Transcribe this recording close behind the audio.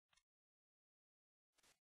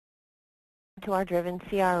to our Driven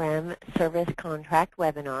CRM Service Contract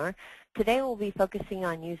webinar. Today we'll be focusing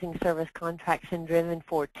on using service contracts in Driven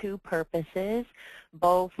for two purposes,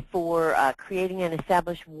 both for creating and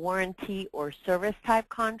establish warranty or service type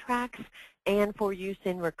contracts and for use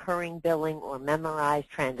in recurring billing or memorized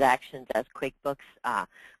transactions, as QuickBooks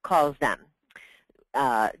calls them.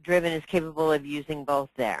 Driven is capable of using both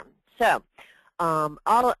there. So,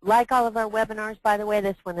 like all of our webinars, by the way,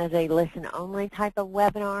 this one is a listen-only type of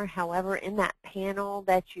webinar. However, in that panel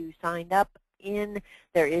that you signed up in,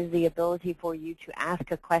 there is the ability for you to ask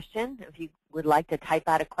a question. If you would like to type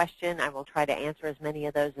out a question, I will try to answer as many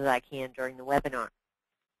of those as I can during the webinar.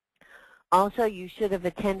 Also, you should have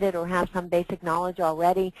attended or have some basic knowledge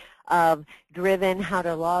already of Driven, how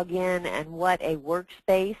to log in, and what a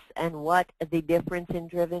workspace and what the difference in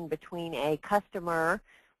Driven between a customer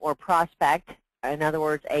or prospect, in other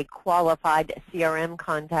words, a qualified CRM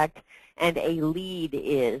contact, and a lead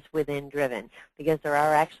is within Driven, because there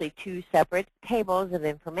are actually two separate tables of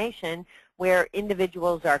information where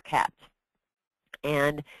individuals are kept.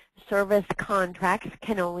 And service contracts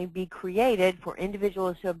can only be created for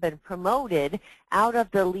individuals who have been promoted out of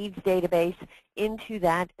the leads database into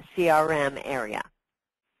that CRM area.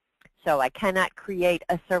 So I cannot create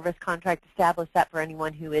a service contract, establish that for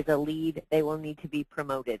anyone who is a lead. They will need to be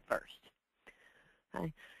promoted first.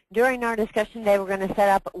 Okay. During our discussion today, we're going to set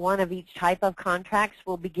up one of each type of contracts.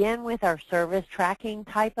 We'll begin with our service tracking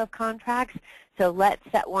type of contracts. So let's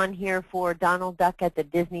set one here for Donald Duck at the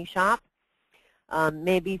Disney shop.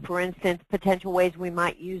 Maybe, for instance, potential ways we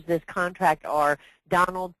might use this contract are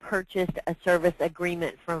Donald purchased a service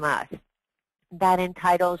agreement from us. That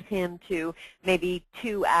entitles him to maybe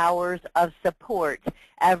 2 hours of support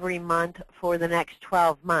every month for the next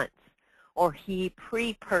 12 months. Or he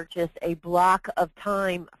pre-purchased a block of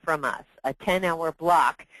time from us, a 10-hour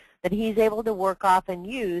block, that he's able to work off and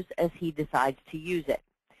use as he decides to use it.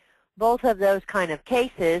 Both of those kind of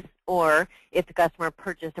cases, or if the customer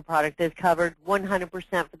purchased a product that's covered 100%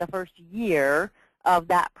 for the first year of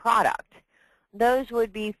that product. Those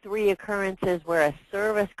would be three occurrences where a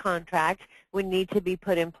service contract would need to be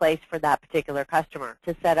put in place for that particular customer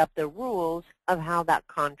to set up the rules of how that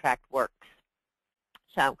contract works.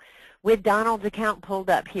 So with Donald's account pulled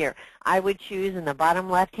up here, I would choose in the bottom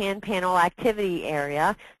left-hand panel activity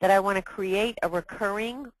area that I want to create a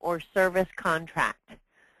recurring or service contract.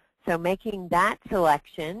 So making that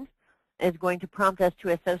selection is going to prompt us to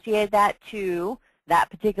associate that to that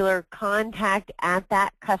particular contact at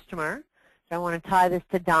that customer. So I want to tie this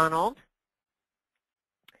to Donald.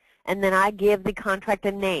 And then I give the contract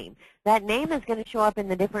a name. That name is going to show up in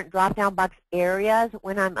the different drop-down box areas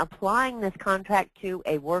when I'm applying this contract to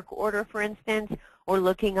a work order, for instance, or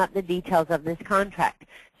looking up the details of this contract.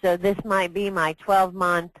 So this might be my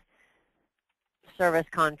 12-month service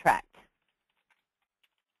contract.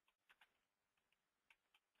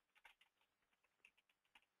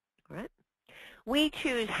 All right. We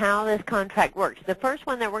choose how this contract works. The first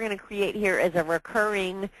one that we're going to create here is a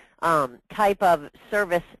recurring type of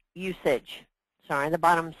service usage. Sorry, the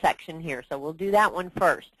bottom section here. So we'll do that one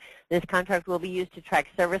first. This contract will be used to track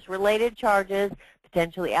service-related charges,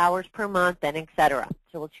 potentially hours per month, and etc.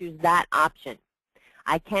 So we'll choose that option.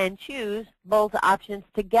 I can choose both options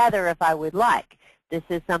together if I would like. This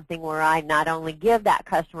is something where I not only give that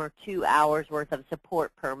customer 2 hours worth of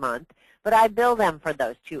support per month, but I bill them for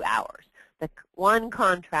those 2 hours. The one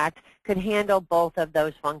contract could handle both of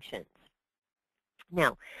those functions.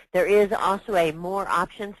 Now, there is also a More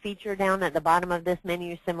Options feature down at the bottom of this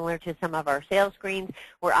menu, similar to some of our sales screens,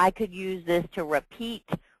 where I could use this to repeat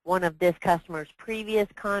one of this customer's previous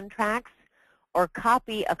contracts or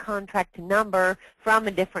copy a contract number from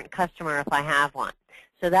a different customer if I have one.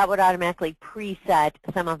 So that would automatically preset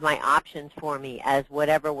some of my options for me as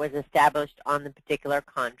whatever was established on the particular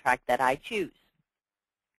contract that I choose.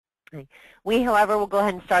 We, however, will go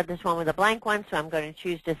ahead and start this one with a blank one, so I'm going to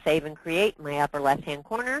choose to save and create in my upper left-hand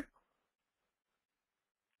corner.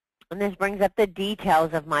 And this brings up the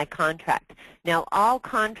details of my contract. Now, all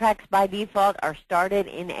contracts by default are started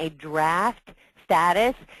in a draft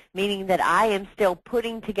status, meaning that I am still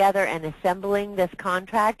putting together and assembling this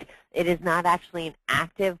contract. It is not actually an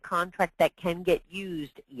active contract that can get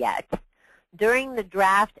used yet. During the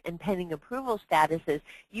draft and pending approval statuses,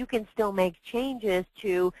 you can still make changes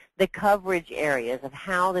to the coverage areas of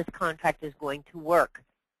how this contract is going to work.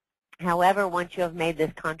 However, once you have made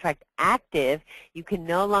this contract active, you can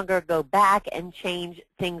no longer go back and change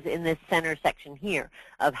things in this center section here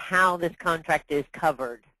of how this contract is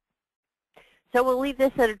covered. So we'll leave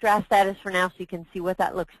this at a draft status for now so you can see what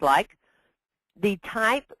that looks like. The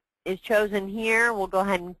type is chosen here. We'll go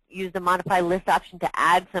ahead and use the Modify List option to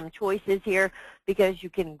add some choices here because you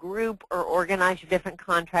can group or organize your different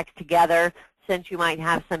contracts together since you might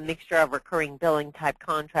have some mixture of recurring billing type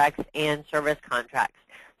contracts and service contracts.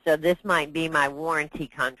 So this might be my warranty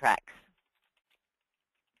contracts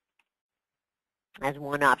as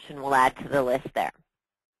one option we'll add to the list there.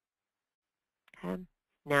 Okay.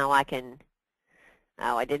 Now I can,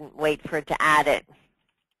 oh, I didn't wait for it to add it.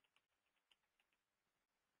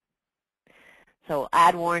 So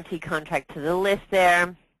add warranty contract to the list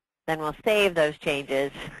there. Then we'll save those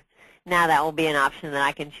changes. Now that will be an option that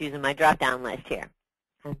I can choose in my drop-down list here.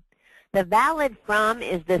 Okay. The valid from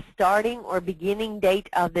is the starting or beginning date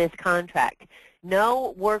of this contract.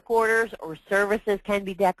 No work orders or services can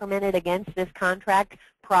be decremented against this contract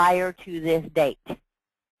prior to this date.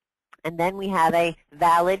 And then we have a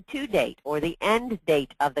valid to date, or the end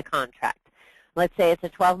date of the contract. Let's say it's a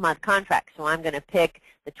 12-month contract, so I'm going to pick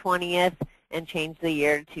the 20th and change the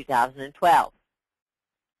year to 2012.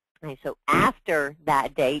 Okay, so after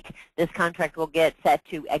that date, this contract will get set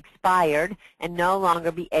to expired and no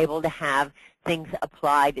longer be able to have things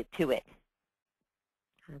applied to it.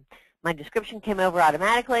 My description came over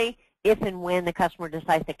automatically. If and when the customer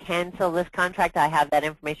decides to cancel this contract, I have that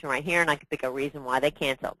information right here, and I can pick a reason why they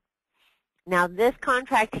canceled. Now, this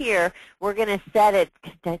contract here, we're going to set it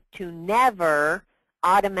to never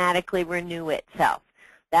automatically renew itself.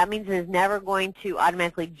 That means it is never going to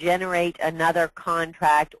automatically generate another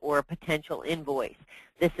contract or potential invoice.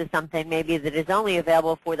 This is something maybe that is only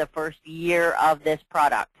available for the first year of this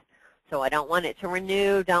product. So I don't want it to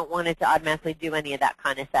renew, don't want it to automatically do any of that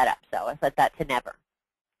kind of setup. So I set that to never.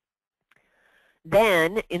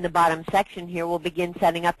 Then in the bottom section here, we'll begin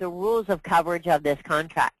setting up the rules of coverage of this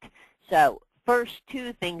contract. So first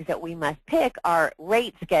two things that we must pick are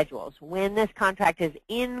rate schedules. When this contract is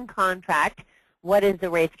in contract, what is the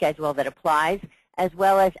rate schedule that applies, as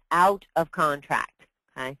well as out of contract.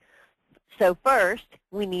 Okay? So first,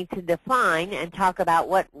 we need to define and talk about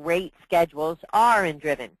what rate schedules are in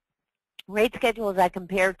Driven. Rate schedules I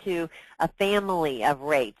compare to a family of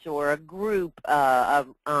rates or a group of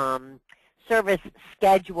service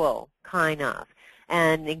schedule, kind of.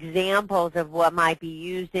 And examples of what might be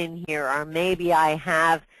used in here are maybe I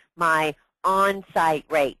have my on-site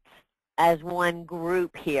rates as one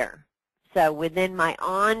group here. So within my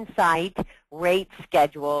on-site rate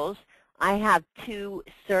schedules, I have two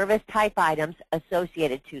service type items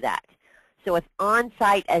associated to that. So if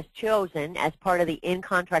on-site is chosen as part of the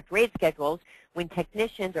in-contract rate schedules, when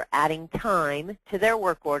technicians are adding time to their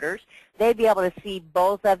work orders, they'd be able to see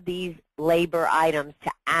both of these labor items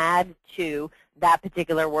to add to that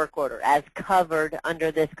particular work order as covered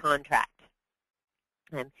under this contract.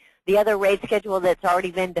 And the other rate schedule that's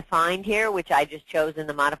already been defined here, which I just chose in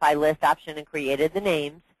the Modify List option and created the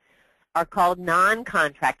names, are called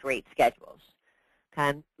non-contract rate schedules.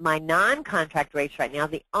 Okay. My non-contract rates right now,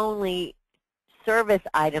 the only service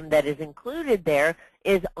item that is included there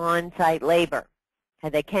is on-site labor. Okay.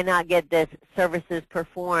 They cannot get this services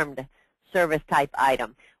performed service type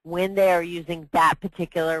item when they are using that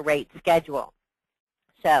particular rate schedule.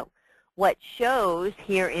 So what shows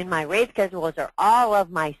here in my rate schedules are all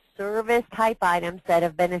of my service type items that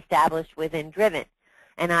have been established within Driven.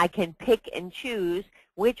 And I can pick and choose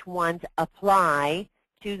which ones apply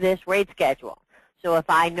to this rate schedule. So if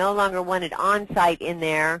I no longer wanted on-site in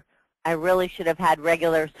there, I really should have had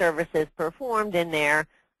regular services performed in there,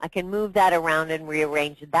 I can move that around and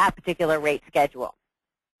rearrange that particular rate schedule.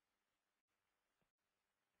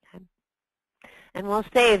 Okay. And we'll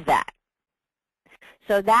save that.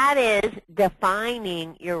 So that is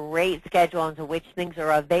defining your rate schedule and which things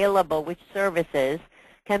are available, which services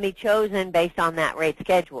can be chosen based on that rate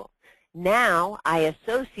schedule. Now I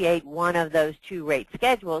associate one of those two rate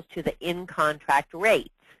schedules to the in-contract rates.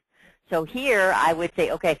 So here I would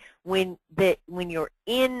say, okay, when you're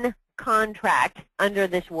in contract under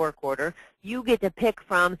this work order, you get to pick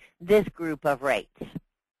from this group of rates.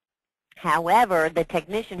 However, the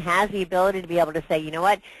technician has the ability to be able to say, you know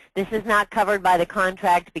what, this is not covered by the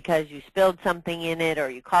contract because you spilled something in it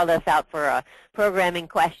or you called us out for a programming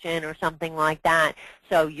question or something like that.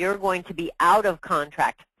 So you're going to be out of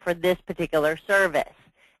contract for this particular service.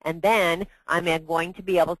 And then I'm going to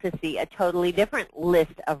be able to see a totally different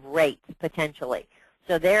list of rates potentially.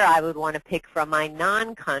 So there I would want to pick from my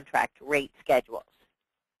non-contract rate schedules.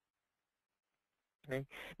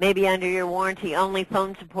 Maybe under your warranty, only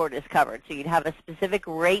phone support is covered. So you'd have a specific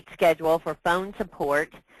rate schedule for phone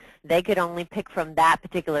support. They could only pick from that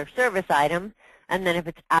particular service item. And then if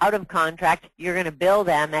it's out of contract, you're going to bill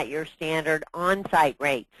them at your standard on-site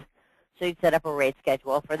rates. So you'd set up a rate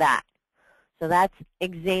schedule for that. So that's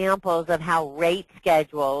examples of how rate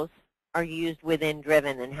schedules are used within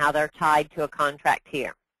Driven and how they're tied to a contract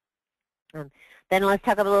here. Then let's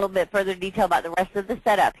talk a little bit further detail about the rest of the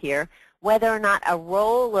setup here, whether or not a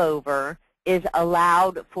rollover is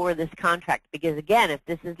allowed for this contract. Because again, if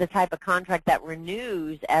this is the type of contract that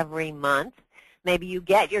renews every month, maybe you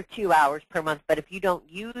get your 2 hours per month, but if you don't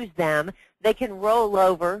use them, they can roll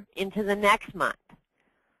over into the next month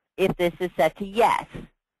if this is set to yes.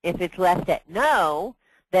 If it's left at no,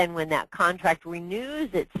 then when that contract renews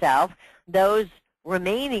itself, those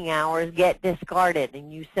remaining hours get discarded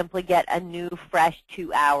and you simply get a new fresh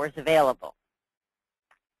 2 hours available.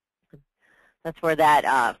 That's where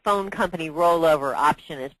that phone company rollover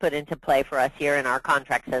option is put into play for us here in our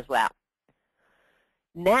contracts as well.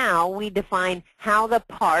 Now we define how the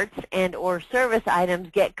parts and or service items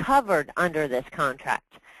get covered under this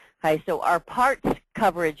contract. Okay, so our parts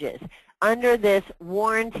coverages under this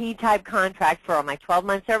warranty type contract for my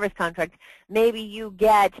 12-month service contract, maybe you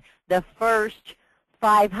get the first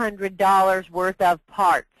 $500 worth of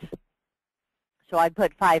parts. So I'd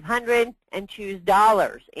put 500 and choose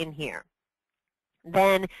dollars in here.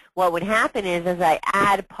 Then what would happen is as I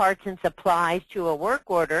add parts and supplies to a work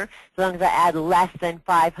order, as long as I add less than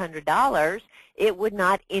 $500, it would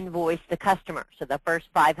not invoice the customer. So the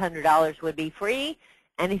first $500 would be free.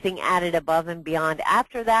 Anything added above and beyond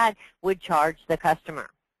after that would charge the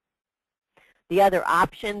customer. The other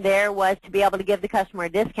option there was to be able to give the customer a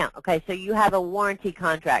discount. Okay, so you have a warranty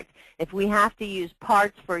contract. If we have to use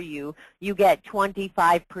parts for you, you get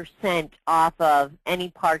 25% off of any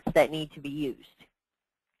parts that need to be used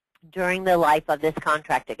during the life of this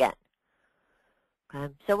contract again.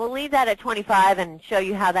 Okay, so we'll leave that at 25 and show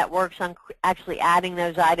you how that works on actually adding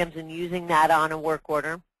those items and using that on a work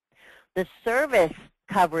order. The service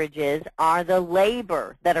coverages are the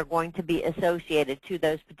labor that are going to be associated to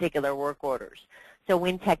those particular work orders. So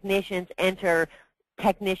when technicians enter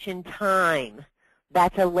technician time,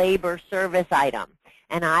 that's a labor service item.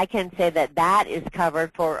 And I can say that that is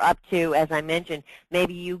covered for up to, as I mentioned,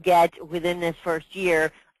 maybe you get within this first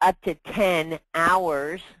year up to 10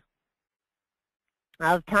 hours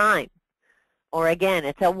of time. Or again,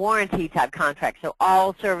 it's a warranty type contract, so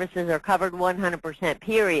all services are covered 100%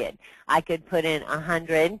 period. I could put in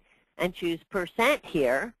 100 and choose percent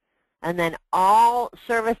here, and then all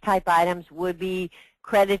service type items would be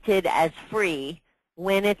credited as free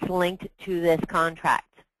when it's linked to this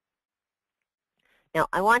contract. Now,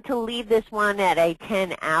 I want to leave this one at a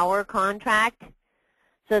 10-hour contract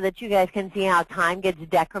so that you guys can see how time gets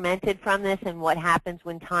decremented from this and what happens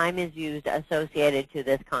when time is used associated to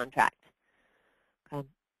this contract.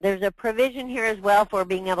 There's a provision here as well for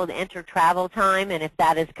being able to enter travel time, and if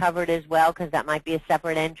that is covered as well, because that might be a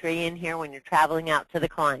separate entry in here when you're traveling out to the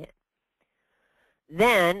client.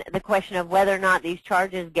 Then the question of whether or not these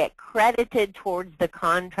charges get credited towards the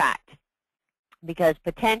contract, because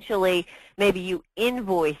potentially maybe you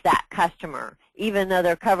invoice that customer even though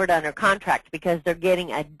they're covered under contract because they're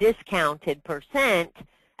getting a discounted percent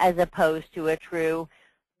as opposed to a true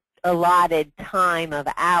allotted time of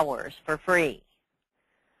hours for free.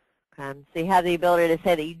 So you have the ability to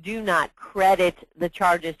say that you do not credit the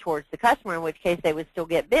charges towards the customer, in which case they would still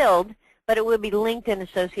get billed, but it would be linked and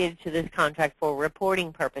associated to this contract for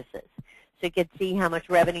reporting purposes. So you could see how much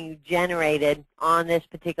revenue you generated on this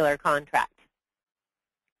particular contract.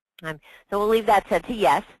 So we'll leave that set to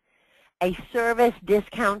yes. A service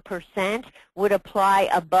discount percent would apply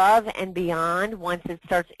above and beyond once it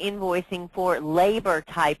starts invoicing for labor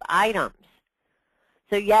type items.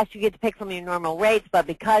 So yes, you get to pick from your normal rates, but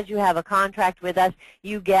because you have a contract with us,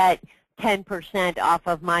 you get 10% off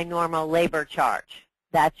of my normal labor charge.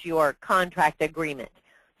 That's your contract agreement.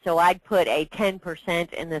 So I'd put a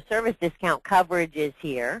 10% in the service discount coverages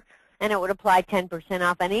here, and it would apply 10%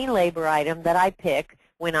 off any labor item that I pick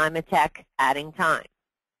when I'm a tech adding time.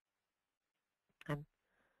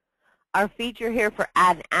 Our feature here for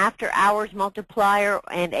an after-hours multiplier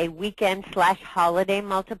and a weekend/holiday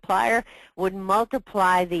multiplier would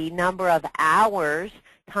multiply the number of hours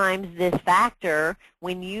times this factor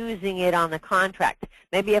when using it on the contract.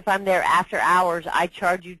 Maybe if I'm there after hours, I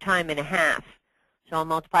charge you time and a half. So I'll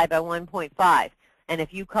multiply by 1.5. And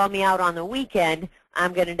if you call me out on the weekend,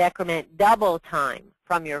 I'm going to decrement double time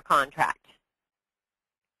from your contract.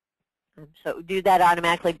 So do that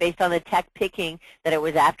automatically based on the tech picking that it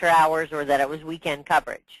was after hours or that it was weekend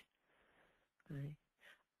coverage.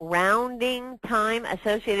 Rounding time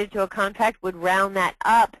associated to a contract would round that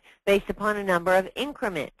up based upon a number of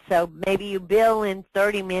increments. So maybe you bill in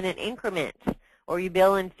 30-minute increments, or you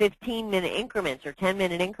bill in 15-minute increments or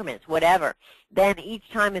 10-minute increments, whatever. Then each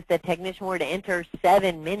time if the technician were to enter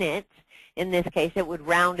 7 minutes, In this case, it would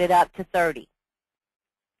round it up to 30.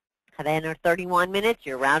 At the end of 31 minutes,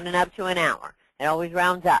 you're rounding up to an hour. It always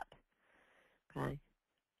rounds up. Okay.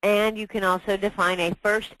 And you can also define a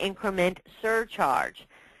first increment surcharge.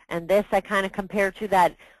 And this I kind of compare to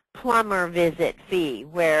that plumber visit fee,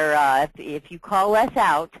 where if you call us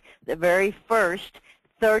out, the very first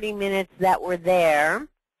 30 minutes that were there,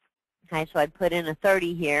 okay, so I'd put in a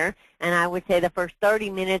 30 here, and I would say the first 30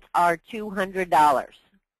 minutes are $200.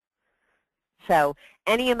 So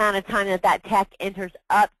any amount of time that that tech enters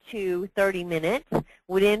up to 30 minutes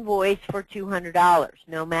would invoice for $200,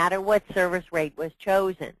 no matter what service rate was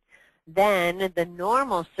chosen. Then the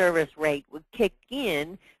normal service rate would kick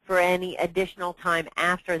in for any additional time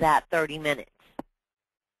after that 30 minutes.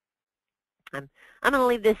 I'm going to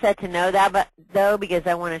leave this set to know that, though, because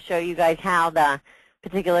I want to show you guys how the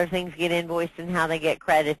particular things get invoiced and how they get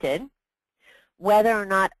credited. Whether or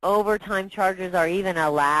not overtime charges are even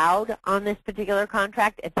allowed on this particular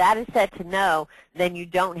contract, if that is set to no, then you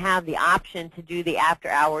don't have the option to do the after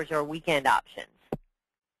hours or weekend options.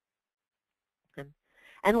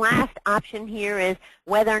 And last option here is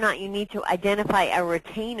whether or not you need to identify a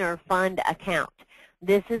retainer fund account.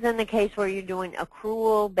 This is in the case where you're doing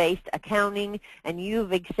accrual-based accounting and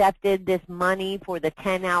you've accepted this money for the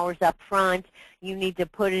 10 hours up front. You need to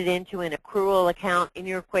put it into an accrual account in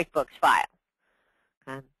your QuickBooks file.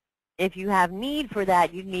 Okay. If you have need for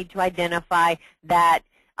that, you need to identify that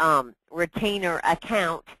retainer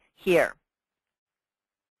account here,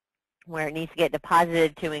 where it needs to get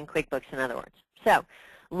deposited to in QuickBooks, in other words. So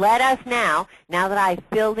let us now that I've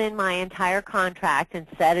filled in my entire contract and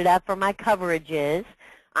set it up for my coverages,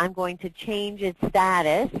 I'm going to change its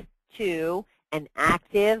status to an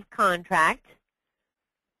active contract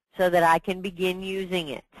so that I can begin using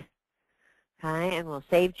it. Okay, and we'll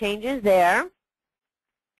save changes there.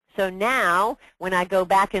 So now, when I go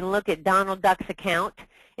back and look at Donald Duck's account,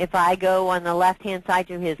 if I go on the left-hand side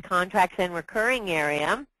to his contracts and recurring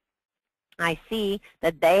area, I see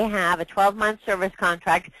that they have a 12-month service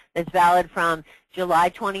contract that's valid from July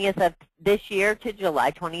 20th of this year to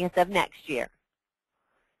July 20th of next year.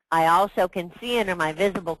 I also can see under my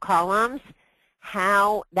visible columns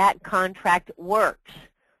how that contract works.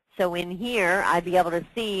 So in here, I'd be able to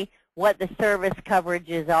see what the service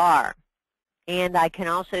coverages are. And I can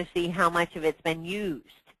also see how much of it's been used,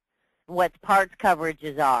 what parts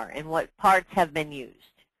coverages are, and what parts have been used.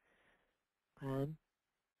 Okay.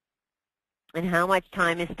 And how much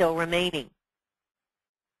time is still remaining.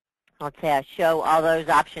 Let's say I show all those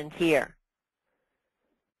options here.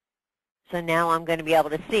 So now I'm going to be able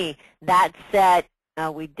to see that set,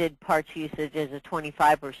 we did parts usage as a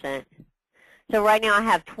 25%. So right now I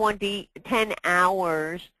have 10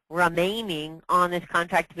 hours remaining on this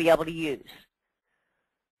contract to be able to use.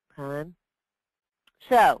 Okay.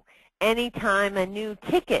 So anytime a new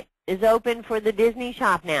ticket is open for the Disney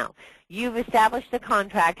shop now, you've established the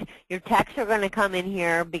contract, your techs are going to come in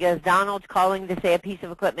here because Donald's calling to say a piece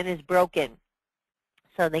of equipment is broken.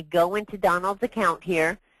 So they go into Donald's account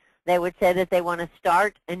here. They would say that they want to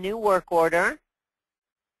start a new work order.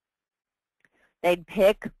 They'd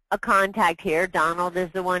pick a contact here. Donald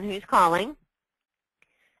is the one who's calling.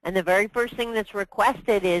 And the very first thing that's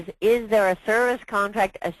requested is there a service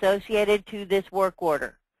contract associated to this work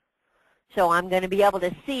order? So I'm going to be able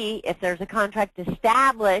to see if there's a contract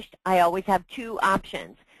established. I always have two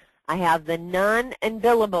options. I have the none and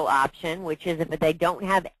billable option, which is if they don't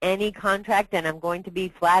have any contract, then I'm going to be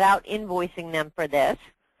flat out invoicing them for this.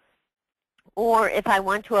 Or if I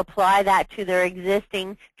want to apply that to their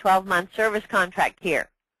existing 12-month service contract here.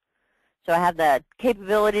 So I have the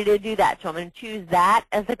capability to do that. So I'm going to choose that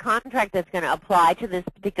as the contract that's going to apply to this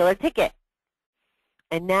particular ticket.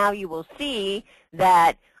 And now you will see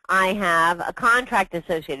that I have a contract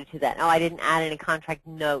associated to that. Oh, I didn't add any contract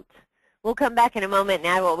notes. We'll come back in a moment and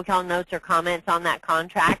add what we call notes or comments on that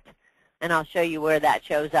contract, and I'll show you where that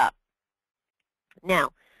shows up.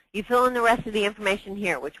 Now, you fill in the rest of the information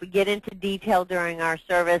here, which we get into detail during our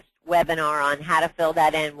service webinar on how to fill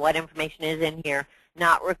that in, what information is in here.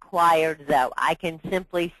 Not required, though. I can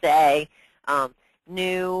simply say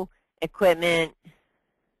new equipment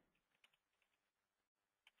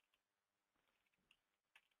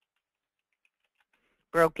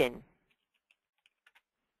broken.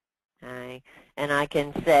 Okay. And I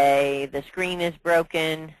can say the screen is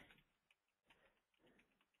broken.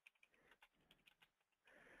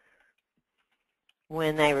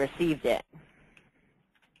 When they received it.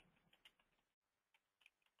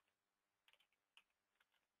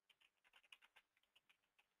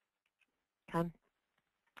 Okay.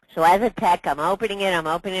 So as a tech, I'm opening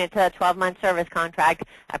it to a 12-month service contract.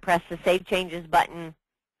 I press the Save Changes button.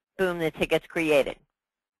 boom, the ticket's created.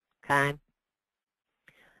 Okay?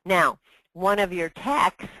 Now, one of your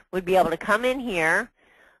techs would be able to come in here,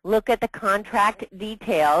 look at the contract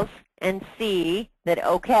details, and see that,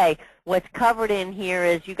 okay, what's covered in here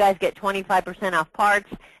is you guys get 25% off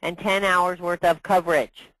parts and 10 hours worth of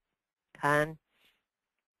coverage. Okay?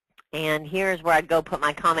 And here's where I'd go put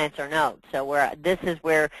my comments or notes. So this is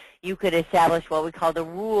where you could establish what we call the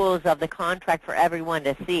rules of the contract for everyone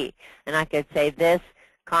to see. And I could say this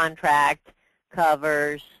contract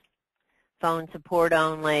covers phone support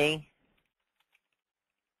only,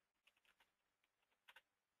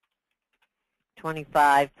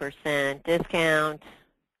 25% discount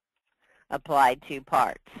applied to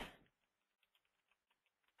parts.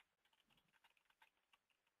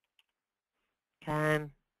 Okay.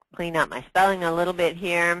 Clean up my spelling a little bit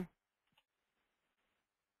here,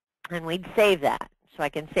 and we'd save that. So I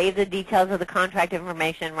can save the details of the contract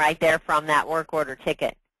information right there from that work order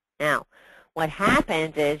ticket. Now, what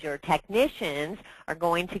happens is your technicians are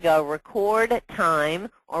going to go record time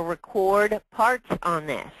or record parts on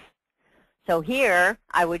this. So here,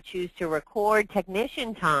 I would choose to record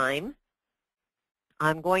technician time.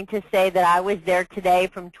 I'm going to say that I was there today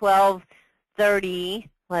from 12:30,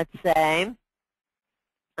 let's say,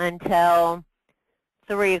 until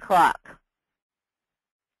 3 o'clock.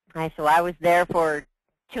 Okay, so I was there for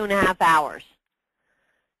 2.5 hours.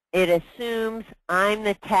 It assumes I'm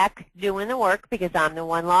the tech doing the work because I'm the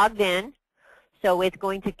one logged in. So it's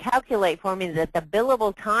going to calculate for me that the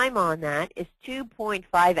billable time on that is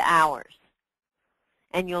 2.5 hours.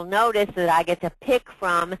 And you'll notice that I get to pick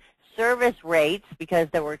from service rates because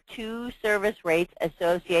there were 2 service rates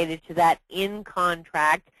associated to that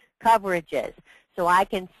in-contract coverages. So I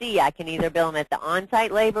can see I can either bill them at the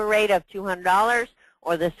on-site labor rate of $200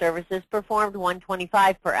 or the services performed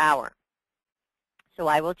 $125 per hour. So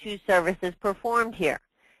I will choose services performed here.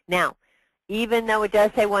 Now, even though it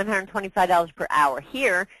does say $125 per hour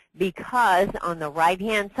here, because on the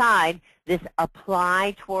right-hand side, this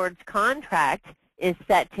apply towards contract is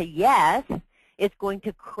set to yes, it's going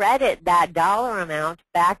to credit that dollar amount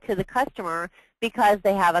back to the customer because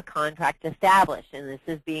they have a contract established, and this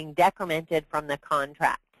is being decremented from the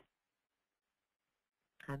contract.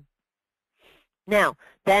 Okay. Now,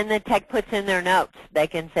 then the tech puts in their notes. They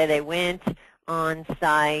can say they went on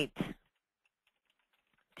site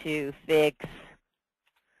to fix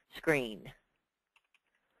screen.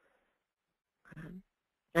 Okay.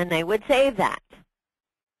 And they would save that.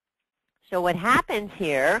 So what happens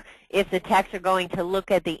here, if the techs are going to look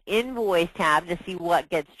at the invoice tab to see what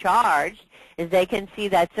gets charged, is they can see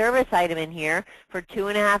that service item in here for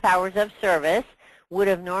 2.5 hours of service would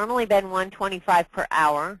have normally been $125 per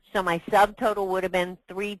hour. So my subtotal would have been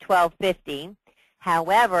 $312.50.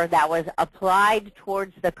 However, that was applied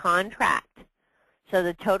towards the contract. So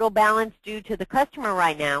the total balance due to the customer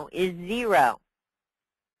right now is 0.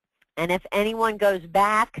 And if anyone goes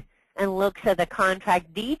back and looks at the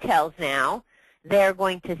contract details now, they're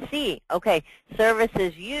going to see, okay,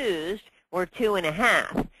 services used were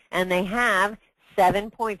 2.5, and they have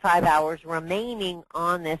 7.5 hours remaining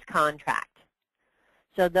on this contract.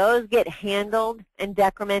 So those get handled and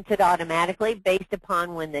decremented automatically based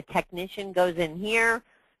upon when the technician goes in here,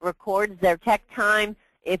 records their tech time,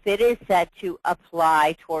 if it is set to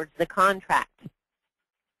apply towards the contract.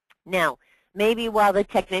 Now, maybe while the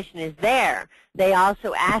technician is there, they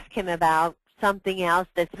also ask him about something else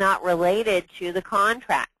that's not related to the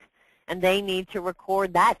contract, and they need to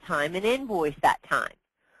record that time and invoice that time.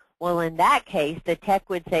 Well, in that case, the tech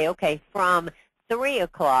would say, okay, from 3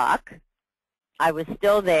 o'clock, I was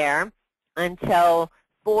still there until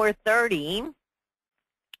 4:30,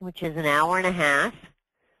 which is an hour and a half.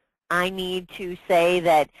 I need to say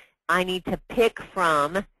that I need to pick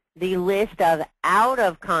from the list of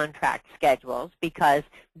out-of-contract schedules because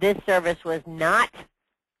this service was not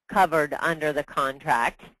covered under the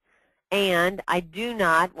contract, and I do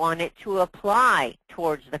not want it to apply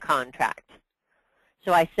towards the contract.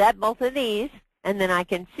 So I set both of these, and then I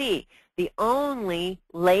can see the only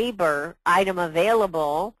labor item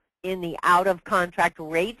available in the out-of-contract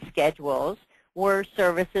rate schedules were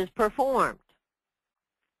services performed.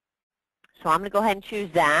 So I'm going to go ahead and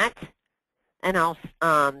choose that. And I'll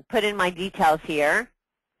put in my details here.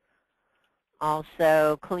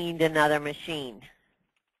 Also cleaned another machine.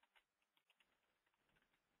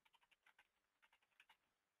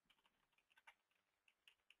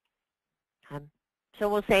 So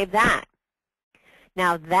we'll save that.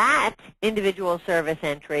 Now that individual service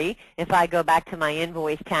entry, if I go back to my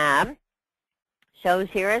invoice tab, shows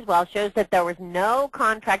here as well, shows that there was no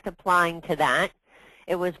contract applying to that.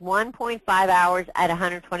 It was 1.5 hours at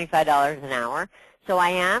 $125 an hour. So I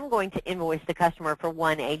am going to invoice the customer for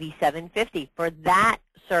 $187.50 for that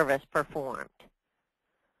service performed.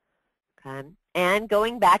 Okay. And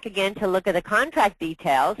going back again to look at the contract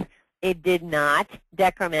details, it did not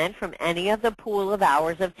decrement from any of the pool of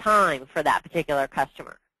hours of time for that particular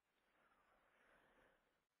customer.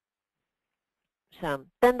 So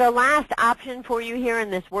then the last option for you here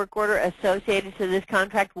in this work order associated to this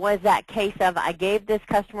contract was that case of I gave this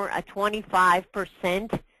customer a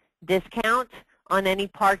 25% discount on any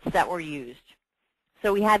parts that were used.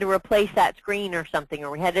 So we had to replace that screen or something,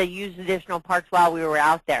 or we had to use additional parts while we were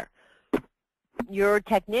out there. Your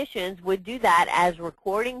technicians would do that as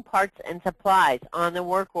recording parts and supplies on the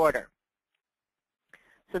work order.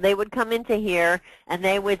 So they would come into here and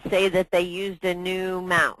they would say that they used a new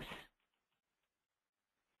mouse.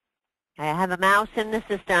 I have a mouse in the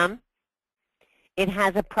system. It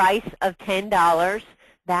has a price of $10.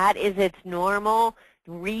 That is its normal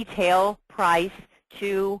retail price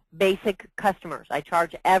to basic customers. I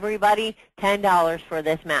charge everybody $10 for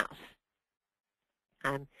this mouse.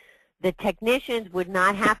 The technicians would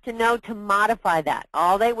not have to know to modify that.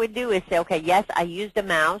 All they would do is say, okay, yes, I used a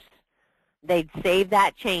mouse. They'd save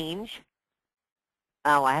that change.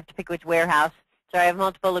 Oh, I have to pick which warehouse. Sorry, I have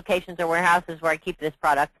multiple locations or warehouses where I keep this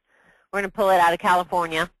product. We're going to pull it out of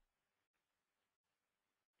California.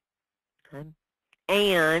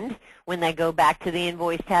 And when they go back to the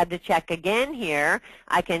invoice tab to check again here,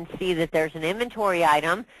 I can see that there's an inventory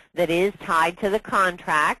item that is tied to the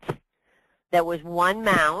contract that was one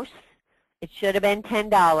mouse. It should have been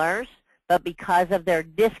 $10, but because of their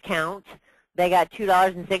discount, they got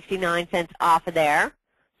 $2.69 off of there,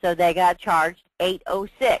 so they got charged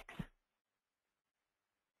 $8.06.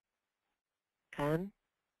 Okay.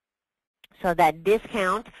 So that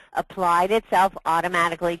discount applied itself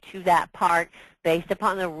automatically to that part based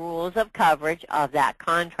upon the rules of coverage of that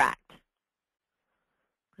contract.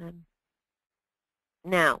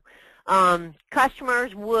 Now,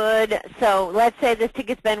 customers would, so let's say this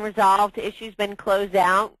ticket's been resolved, issue's been closed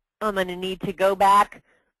out. I'm going to need to go back.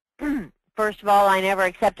 First of all, I never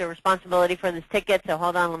accept a responsibility for this ticket, so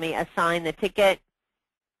hold on, let me assign the ticket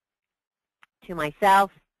to myself.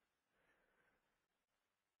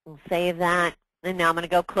 We'll save that, and now I'm going to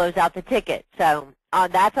go close out the ticket. So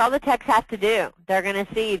that's all the techs have to do. They're going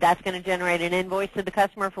to see that's going to generate an invoice to the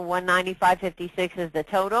customer for $195.56 as the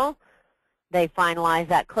total. They finalize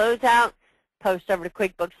that closeout, post over to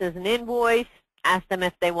QuickBooks as an invoice, ask them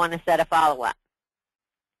if they want to set a follow-up.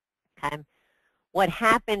 Okay. What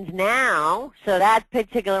happens now, so that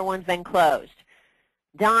particular one's been closed.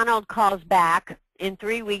 Donald calls back in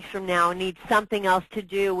 3 weeks from now and needs something else to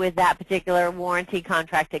do with that particular warranty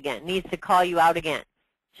contract again, needs to call you out again.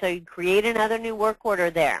 So you create another new work order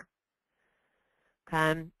there. Okay.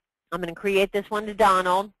 I'm going to create this one to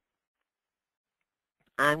Donald.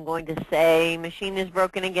 I'm going to say machine is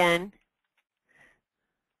broken again.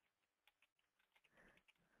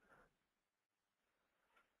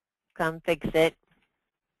 Come fix it.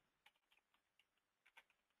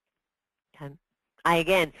 Okay. I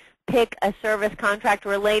again pick a service contract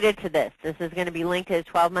related to this. This is going to be linked to a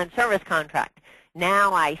 12-month service contract.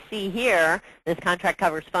 Now I see here this contract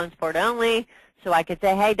covers phone support only, so I could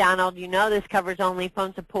say, hey, Donald, you know this covers only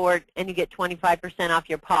phone support and you get 25% off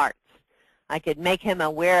your parts. I could make him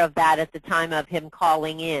aware of that at the time of him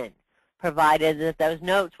calling in, provided that those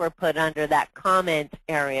notes were put under that comment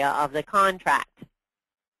area of the contract.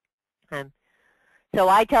 So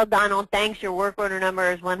I tell Donald, thanks, your work order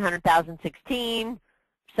number is 100,016.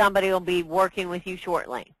 Somebody will be working with you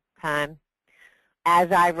shortly. Okay.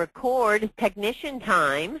 As I record technician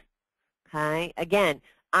time, okay, again,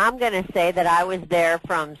 I'm going to say that I was there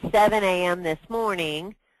from 7 a.m. this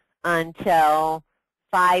morning until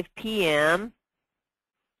 5 p.m.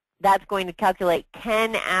 That's going to calculate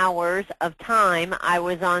 10 hours of time I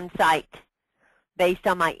was on site. Based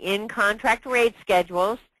on my in-contract rate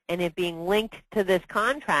schedules and it being linked to this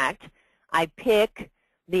contract, I pick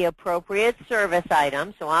the appropriate service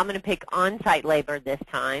item. So I'm going to pick on-site labor this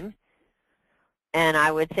time. And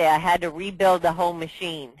I would say I had to rebuild the whole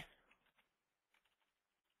machine.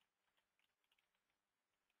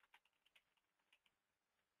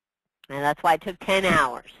 And that's why it took 10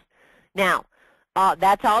 hours. Now,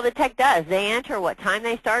 that's all the tech does. They enter what time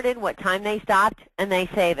they started, what time they stopped, and they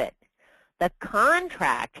save it. The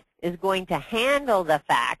contract is going to handle the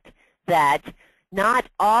fact that not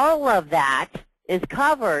all of that is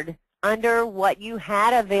covered under what you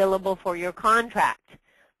had available for your contract,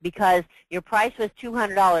 because your price was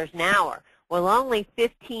 $200 an hour. Well, only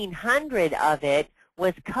 $1,500 of it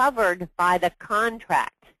was covered by the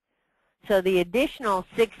contract. So the additional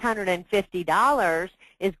 $650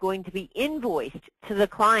 is going to be invoiced to the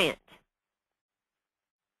client,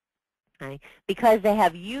 okay, because they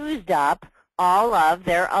have used up all of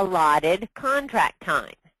their allotted contract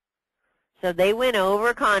time. So they went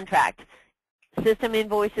over contract. System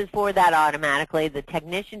invoices for that automatically. The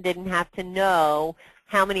technician didn't have to know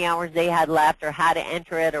how many hours they had left or how to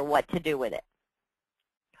enter it or what to do with it.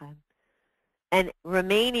 Okay. And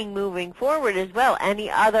remaining moving forward as well, any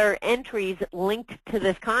other entries linked to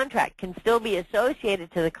this contract can still be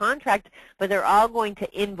associated to the contract, but they're all going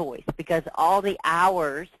to invoice because all the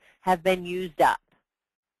hours have been used up.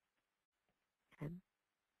 Okay.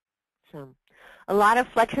 So a lot of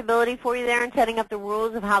flexibility for you there in setting up the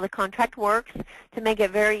rules of how the contract works to make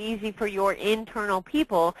it very easy for your internal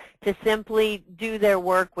people to simply do their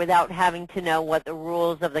work without having to know what the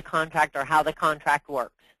rules of the contract or how the contract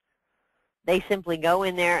works. They simply go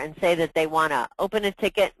in there and say that they want to open a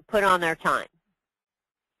ticket, put on their time.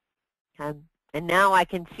 Okay. And now I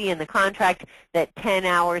can see in the contract that 10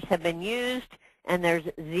 hours have been used and there's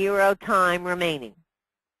 0 time remaining.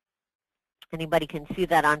 Anybody can see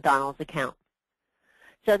that on Donald's account.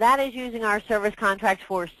 So that is using our service contracts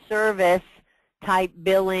for service type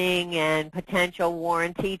billing and potential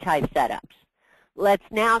warranty type setups. Let's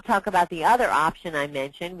now talk about the other option I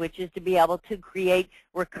mentioned, which is to be able to create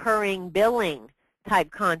recurring billing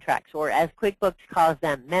type contracts, or as QuickBooks calls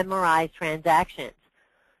them, memorized transactions.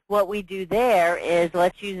 What we do there is,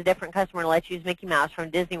 let's use a different customer. Let's use Mickey Mouse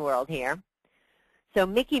from Disney World here. So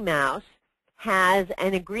Mickey Mouse has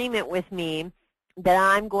an agreement with me that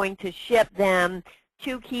I'm going to ship them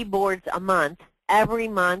 2 keyboards a month, every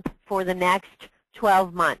month for the next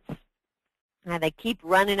 12 months. Now they keep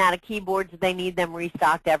running out of keyboards. They need them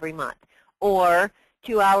restocked every month. Or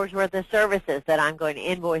 2 hours worth of services that I'm going to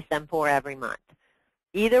invoice them for every month.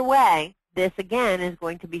 Either way, this again is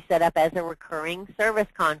going to be set up as a recurring service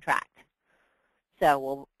contract. So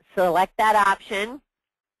we'll select that option.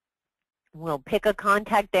 We'll pick a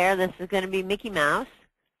contact there. This is going to be Mickey Mouse.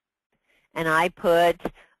 And I put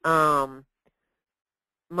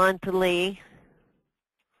monthly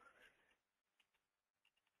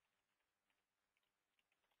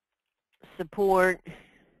support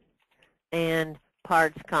and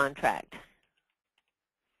parts contract.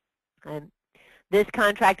 And this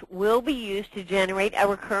contract will be used to generate a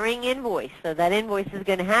recurring invoice. So that invoice is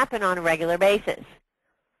going to happen on a regular basis.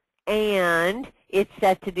 And it's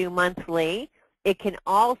set to do monthly. It can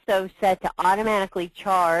also set to automatically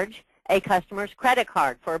charge a customer's credit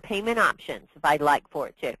card for payment options if I'd like for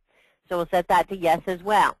it to. So we'll set that to yes as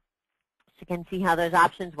well. So you can see how those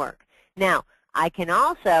options work. Now, I can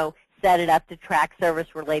also set it up to track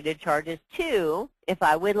service-related charges too if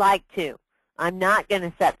I would like to. I'm not going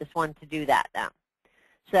to set this one to do that though.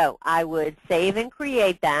 So I would save and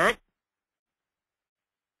create that.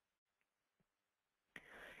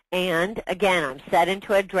 And again, I'm set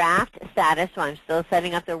into a draft status, so I'm still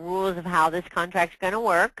setting up the rules of how this contract is going to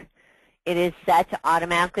work. It is set to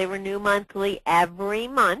automatically renew monthly every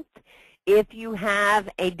month. If you have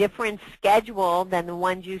a different schedule than the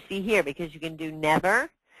ones you see here, because you can do never,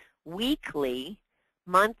 weekly,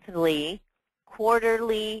 monthly,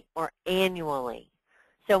 quarterly, or annually.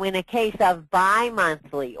 So in a case of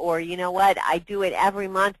bi-monthly, or you know what, I do it every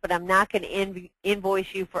month, but I'm not going to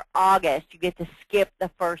invoice you for August. You get to skip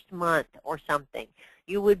the first month or something.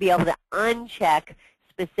 You would be able to uncheck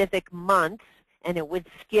specific months, and it would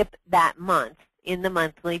skip that month in the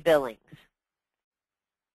monthly billings.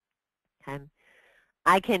 Okay.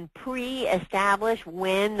 I can pre-establish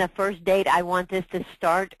when the first date I want this to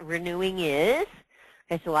start renewing is.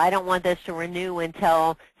 Okay, so I don't want this to renew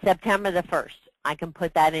until September the 1st. I can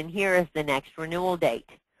put that in here as the next renewal date.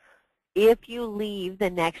 If you leave the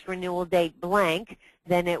next renewal date blank,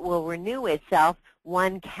 then it will renew itself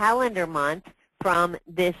 1 calendar month from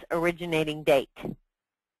this originating date.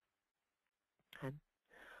 Okay.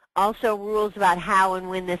 Also, rules about how and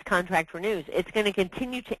when this contract renews. It's going to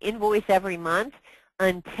continue to invoice every month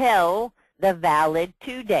until the valid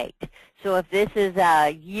to date. So if this is a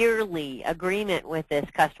yearly agreement with this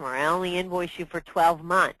customer, I only invoice you for 12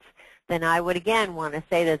 months, then I would again want to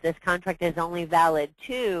say that this contract is only valid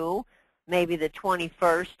to maybe the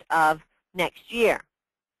 21st of next year.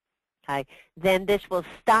 Okay. Then this will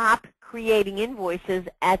stop creating invoices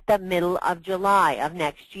at the middle of July of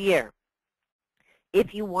next year.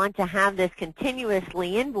 If you want to have this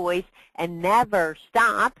continuously invoice and never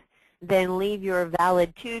stop, then leave your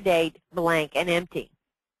valid to date blank and empty.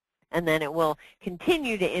 And then it will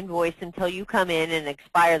continue to invoice until you come in and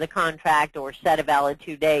expire the contract or set a valid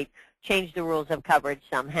to date, change the rules of coverage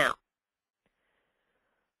somehow.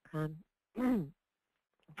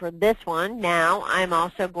 for this one, now I'm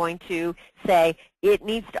also going to say it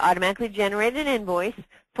needs to automatically generate an invoice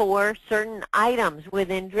for certain items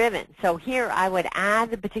within Driven. So here I would add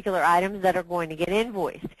the particular items that are going to get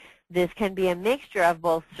invoiced. This can be a mixture of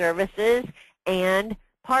both services and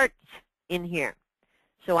parts in here.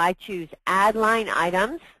 So I choose Add Line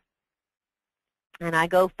Items, and I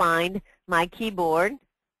go find my keyboard.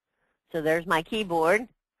 So there's my keyboard.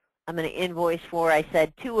 I'm going to invoice for, I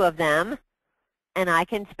said, 2 of them. And I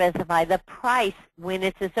can specify the price when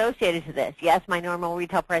it's associated to this. Yes, my normal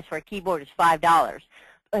retail price for a keyboard is $5.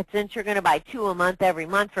 But since you're going to buy 2 a month every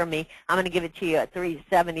month from me, I'm going to give it to you at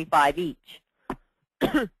 $3.75 each.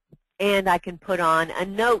 And I can put on a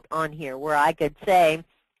note on here where I could say,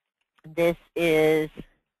 this is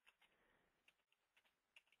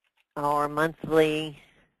our monthly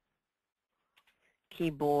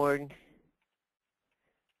keyboard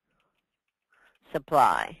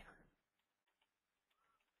supply.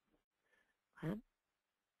 Okay.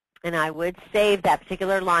 And I would save that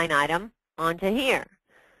particular line item onto here.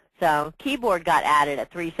 So keyboard got added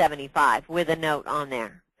at $3.75 with a note on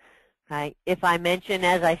there. Okay. If I mention,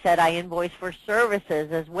 as I said, I invoice for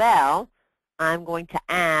services as well, I'm going to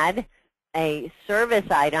add a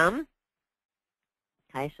service item.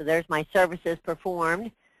 Okay, so there's my services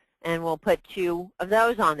performed, and we'll put 2 of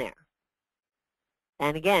those on there.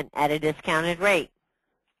 And again, at a discounted rate,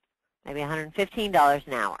 maybe $115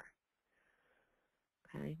 an hour.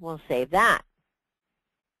 Okay, we'll save that.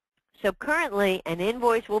 So currently, an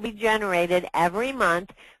invoice will be generated every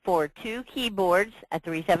month for 2 keyboards at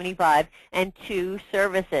 $3.75 and 2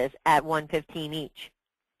 services at $115 each.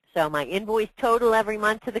 So my invoice total every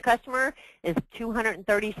month to the customer is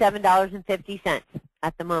 $237.50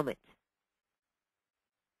 at the moment.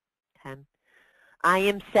 Okay. I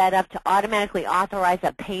am set up to automatically authorize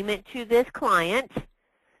a payment to this client,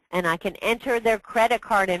 and I can enter their credit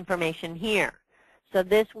card information here. So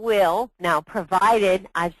this will, now provided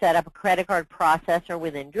I've set up a credit card processor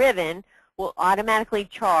within Driven, will automatically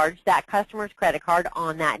charge that customer's credit card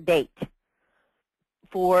on that date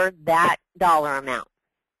for that dollar amount.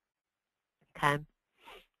 Okay.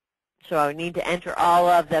 So I need to enter all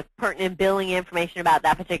of the pertinent billing information about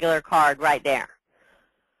that particular card right there.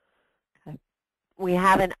 Okay. We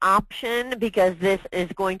have an option, because this is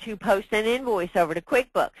going to post an invoice over to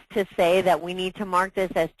QuickBooks, to say that we need to mark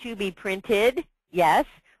this as to be printed, yes,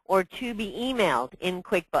 or to be emailed in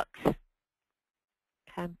QuickBooks.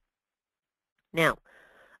 Okay. Now,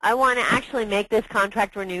 I want to actually make this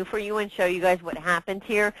contract renew for you and show you guys what happens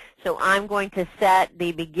here. So I'm going to set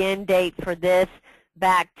the begin date for this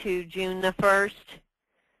back to June the 1st,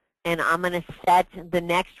 and I'm going to set the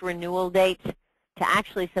next renewal date to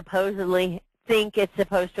actually supposedly think it's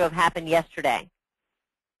supposed to have happened yesterday.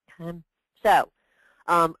 Okay. So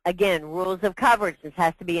again, rules of coverage. This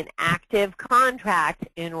has to be an active contract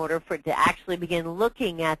in order for it to actually begin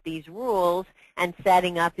looking at these rules and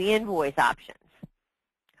setting up the invoice options.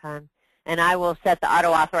 Okay. And I will set the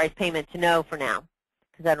auto-authorized payment to no for now,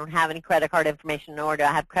 because I don't have any credit card information, nor do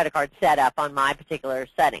I have credit card set up on my particular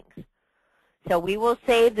settings. So we will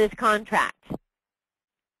save this contract.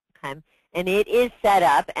 Okay. And it is set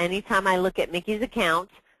up anytime I look at Mickey's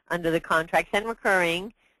accounts under the contracts and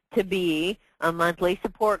recurring to be a monthly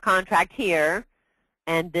support contract here,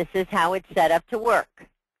 and this is how it's set up to work.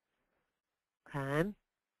 Okay.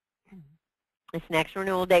 This next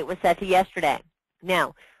renewal date was set to yesterday.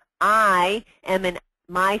 Now, my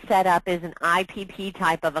setup is an IPP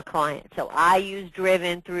type of a client, so I use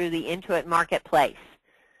Driven through the Intuit Marketplace,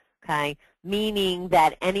 okay, meaning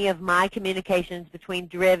that any of my communications between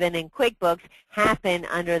Driven and QuickBooks happen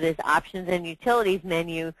under this Options and Utilities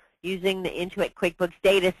menu using the Intuit QuickBooks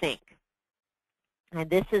Data Sync. And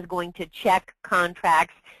this is going to check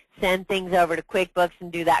contracts, send things over to QuickBooks,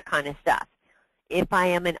 and do that kind of stuff. If I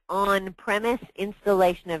am an on-premise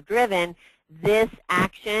installation of Driven, this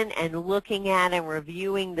action and looking at and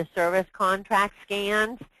reviewing the service contract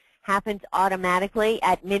scans happens automatically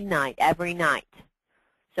at midnight every night.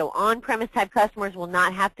 So on-premise type customers will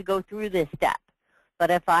not have to go through this step.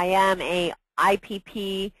 But if I am a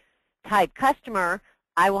IPP type customer,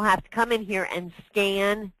 I will have to come in here and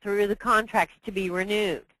scan through the contracts to be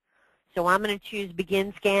renewed. So I'm going to choose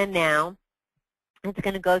Begin Scan Now. It's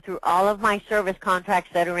going to go through all of my service contracts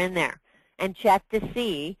that are in there and check to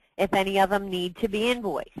see if any of them need to be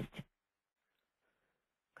invoiced.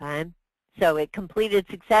 Okay. So it completed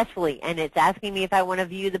successfully, and it's asking me if I want to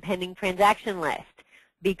view the pending transaction list,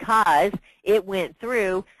 because it went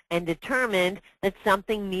through and determined that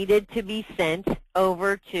something needed to be sent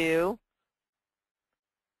over to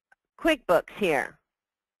QuickBooks here,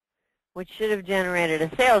 which should have generated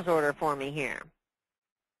a sales order for me here.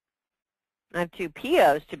 I have 2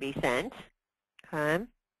 POs to be sent. Okay.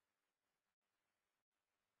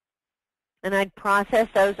 And I'd process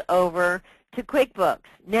those over to QuickBooks.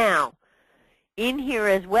 Now, in here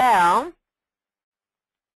as well,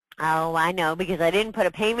 oh, I know, because I didn't put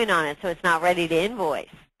a payment on it, so it's not ready to invoice.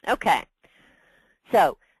 Okay.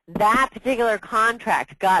 So that particular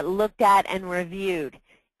contract got looked at and reviewed.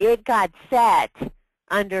 It got set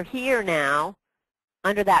under here now,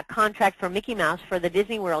 under that contract for Mickey Mouse for the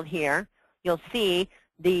Disney World here. You'll see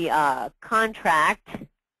the contract.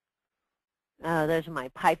 Those are my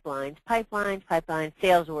pipelines,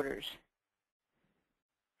 sales orders.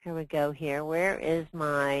 Here we go here. Where is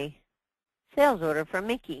my sales order for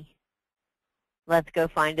Mickey? Let's go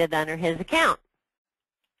find it under his account.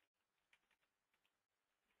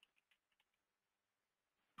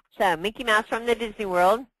 So Mickey Mouse from the Disney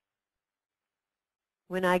World.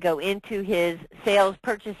 When I go into his sales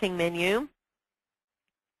purchasing menu,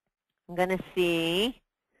 I'm going to see,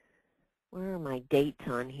 where are my dates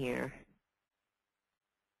on here?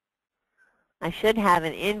 I should have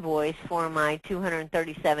an invoice for my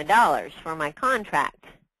 $237 for my contract.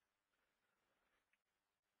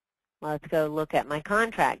 Let's go look at my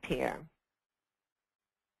contract here.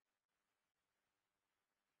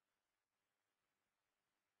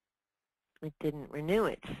 It didn't renew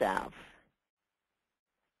itself.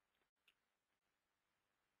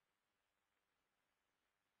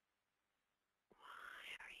 Why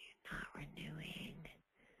are you not renewing?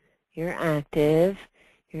 You're active.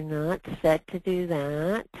 You're not set to do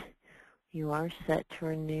that. You are set to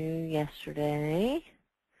renew yesterday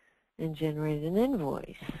and generate an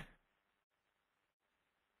invoice.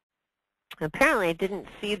 Apparently, it didn't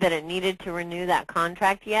see that it needed to renew that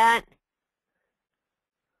contract yet.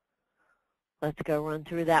 Let's go run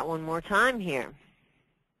through that one more time here.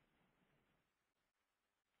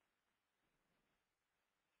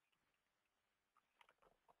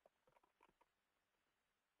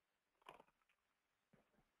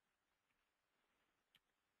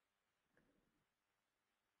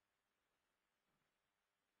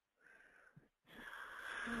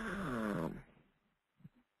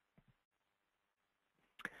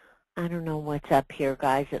 I don't know what's up here,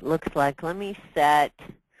 guys. It looks like, let me set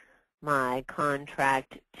my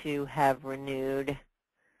contract to have renewed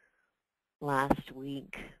last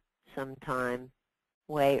week sometime,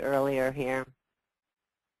 way earlier here.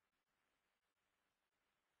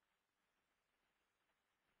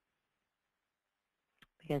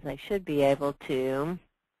 Because I should be able to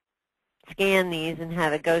scan these and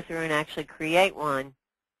have it go through and actually create one.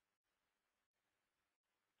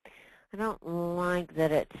 I don't like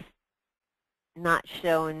that it's not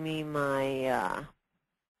showing me my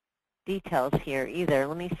details here either.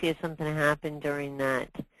 Let me see if something happened during that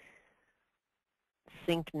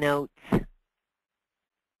sync notes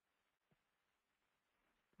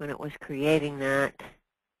when it was creating that.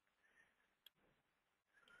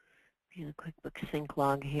 In the QuickBooks sync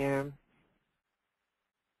log here.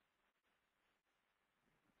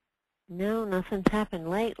 No, nothing's happened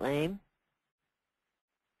lately.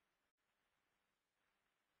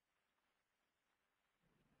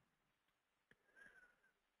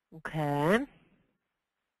 Okay.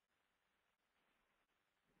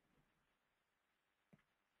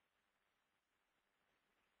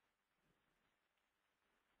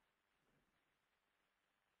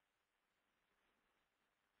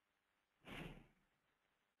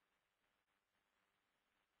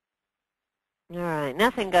 All right,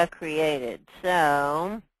 nothing got created,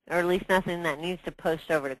 so, or at least nothing that needs to post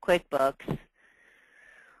over to QuickBooks.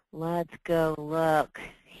 Let's go look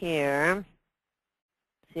here,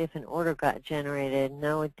 see if an order got generated.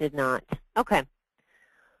 No, it did not. Okay.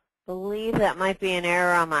 Believe that might be an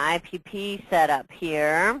error on my IPP setup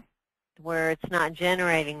here, where it's not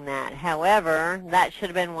generating that. However, that should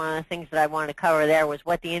have been one of the things that I wanted to cover there, was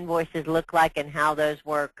what the invoices look like and how those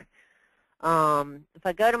work. If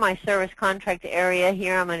I go to my service contract area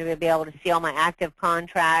here, I'm going to be able to see all my active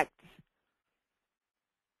contracts.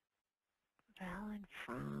 Valid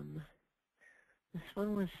from, this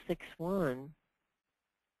one was 6/1.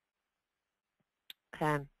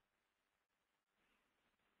 Okay.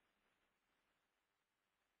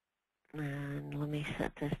 And let me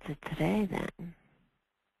set this to today then.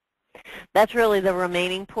 That's really the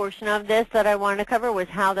remaining portion of this that I wanted to cover, was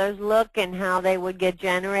how those look and how they would get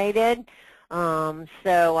generated.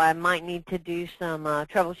 So I might need to do some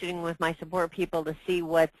troubleshooting with my support people to see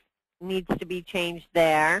what needs to be changed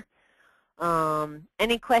there.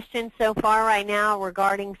 Any questions so far right now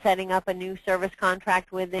regarding setting up a new service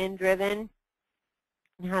contract within Driven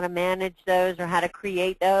and how to manage those or how to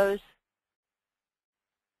create those?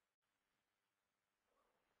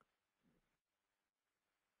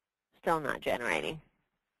 Still not generating.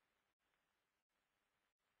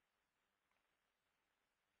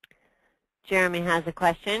 Jeremy has a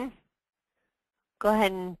question. Go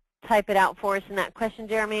ahead and type it out for us in that question,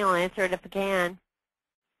 Jeremy. I'll answer it if I can.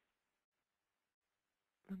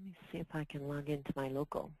 Let me see if I can log into my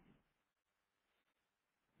local.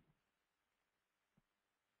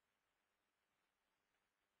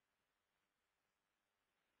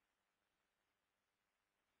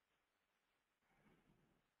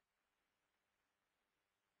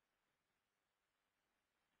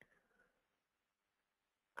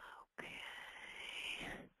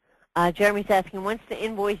 Jeremy's asking, once the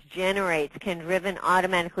invoice generates, can Driven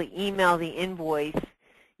automatically email the invoice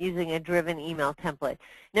using a Driven email template?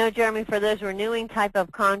 No, Jeremy, for those renewing type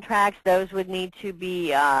of contracts, those would need to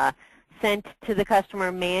be sent to the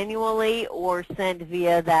customer manually or sent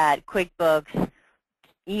via that QuickBooks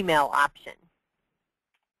email option.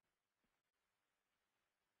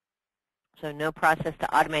 So no process to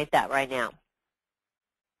automate that right now.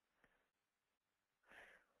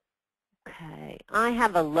 Okay, I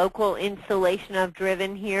have a local installation of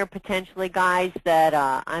Driven here, potentially, guys, that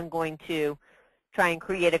I'm going to try and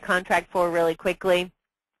create a contract for really quickly.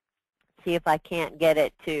 See if I can't get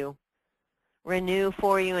it to renew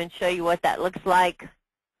for you and show you what that looks like.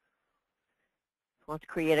 Let's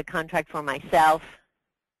create a contract for myself.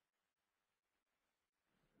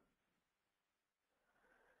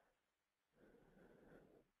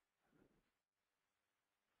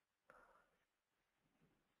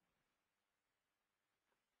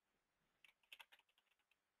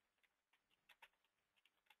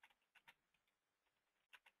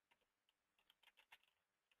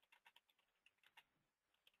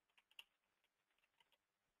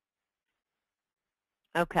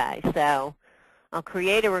 Okay, so I'll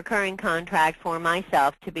create a recurring contract for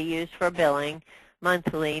myself to be used for billing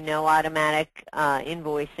monthly, no automatic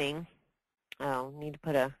invoicing. I'll need to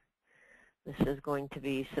put this is going to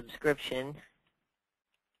be subscription.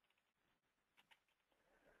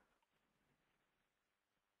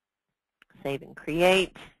 Save and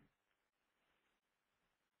create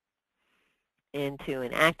into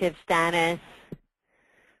an active status.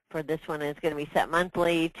 For this one, it's going to be set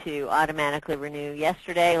monthly to automatically renew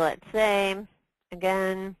yesterday, let's say.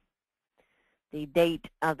 Again, the date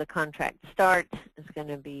of the contract start is going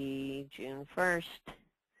to be June 1st.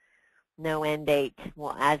 No end date.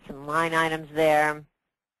 We'll add some line items there.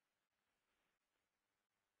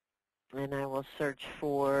 And I will search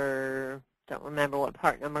for, don't remember what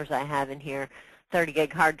part numbers I have in here, 30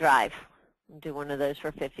 gig hard drive. I'll do one of those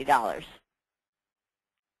for $50.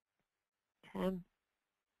 Okay.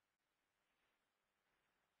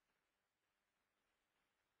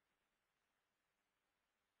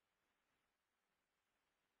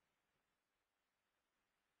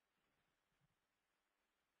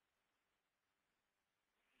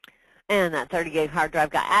 And that 30 gig hard drive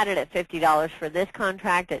got added at $50 for this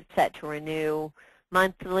contract. It's set to renew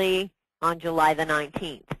monthly on July the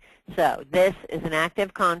 19th. So this is an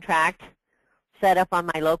active contract set up on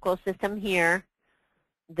my local system here.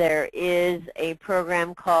 There is a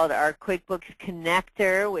program called our QuickBooks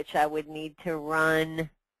Connector, which I would need to run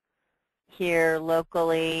here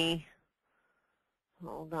locally.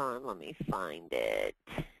 Hold on, let me find it.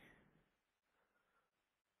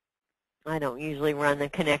 I don't usually run the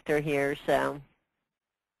connector here, so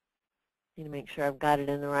need to make sure I've got it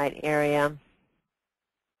in the right area.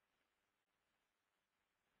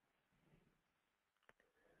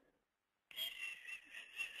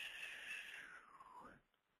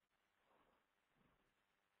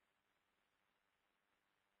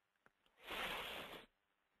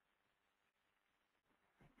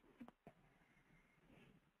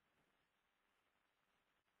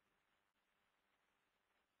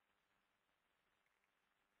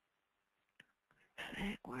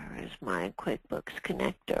 Where is my QuickBooks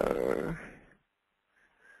Connector?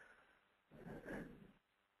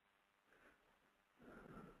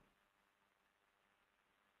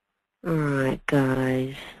 All right,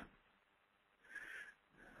 guys.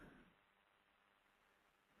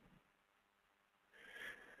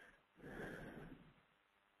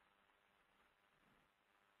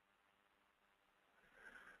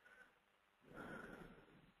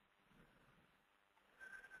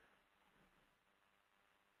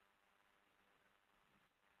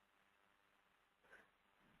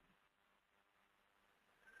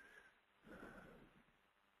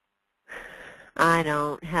 I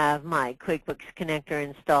don't have my QuickBooks Connector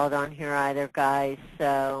installed on here either, guys,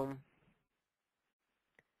 so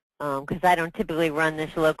because I don't typically run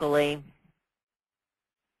this locally.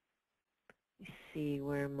 Let's see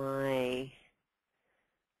where my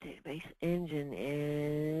database engine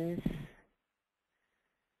is,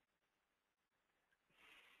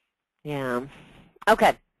 yeah,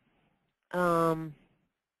 okay.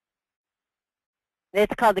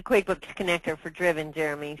 It's called the QuickBooks Connector for Driven,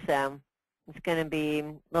 Jeremy, so it's going to be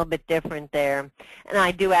a little bit different there. And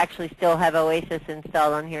I do actually still have Oasis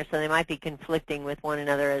installed on here, so they might be conflicting with one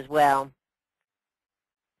another as well.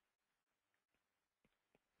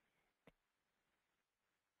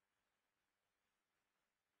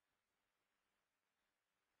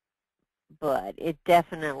 But it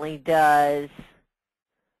definitely does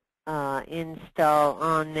install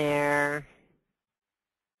on there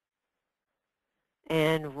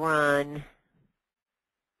and run.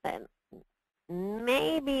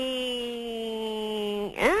 Maybe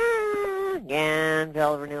again,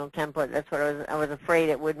 Valid Renewal Template. That's what I was afraid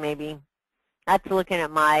it would maybe. That's looking at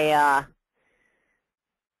my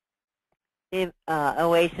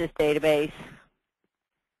Oasis database.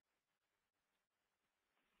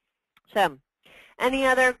 So, any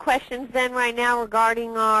other questions then right now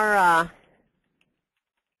regarding our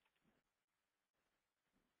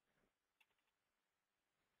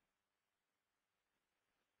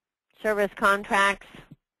service contracts?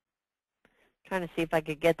 Trying to see if I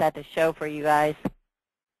could get that to show for you guys.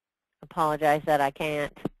 Apologize that I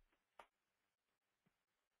can't.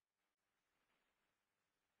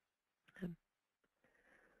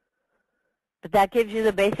 But that gives you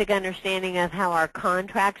the basic understanding of how our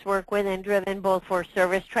contracts work within Driven, both for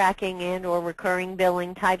service tracking and or recurring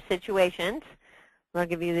billing type situations. I'll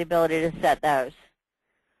give you the ability to set those.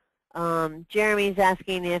 Jeremy's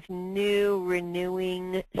asking if new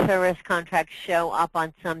renewing service contracts show up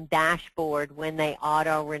on some dashboard when they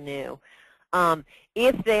auto-renew.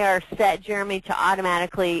 If they are set, Jeremy, to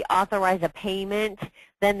automatically authorize a payment,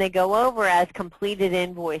 then they go over as completed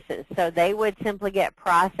invoices. So they would simply get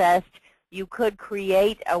processed. You could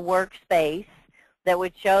create a workspace that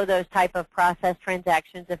would show those type of process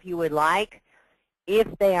transactions if you would like. If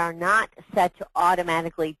they are not set to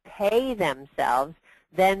automatically pay themselves,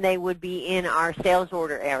 then they would be in our sales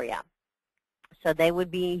order area. So they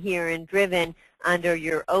would be here in Driven under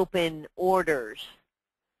your open orders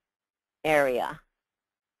area.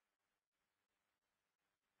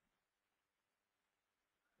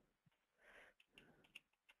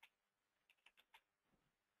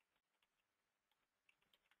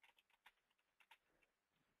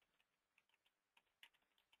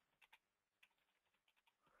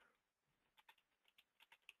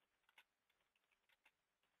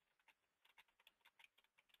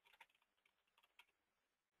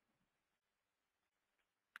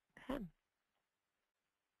 Okay.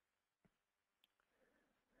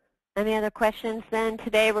 Any other questions then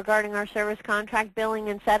today regarding our service contract billing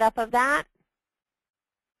and setup of that?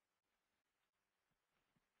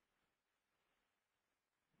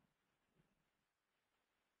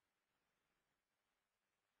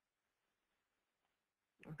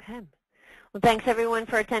 Okay. Well, thanks everyone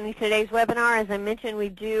for attending today's webinar. As I mentioned, we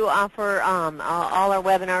do offer all our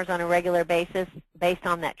webinars on a regular basis based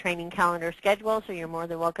on that training calendar schedule, so you're more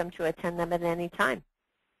than welcome to attend them at any time.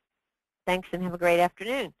 Thanks and have a great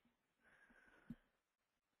afternoon.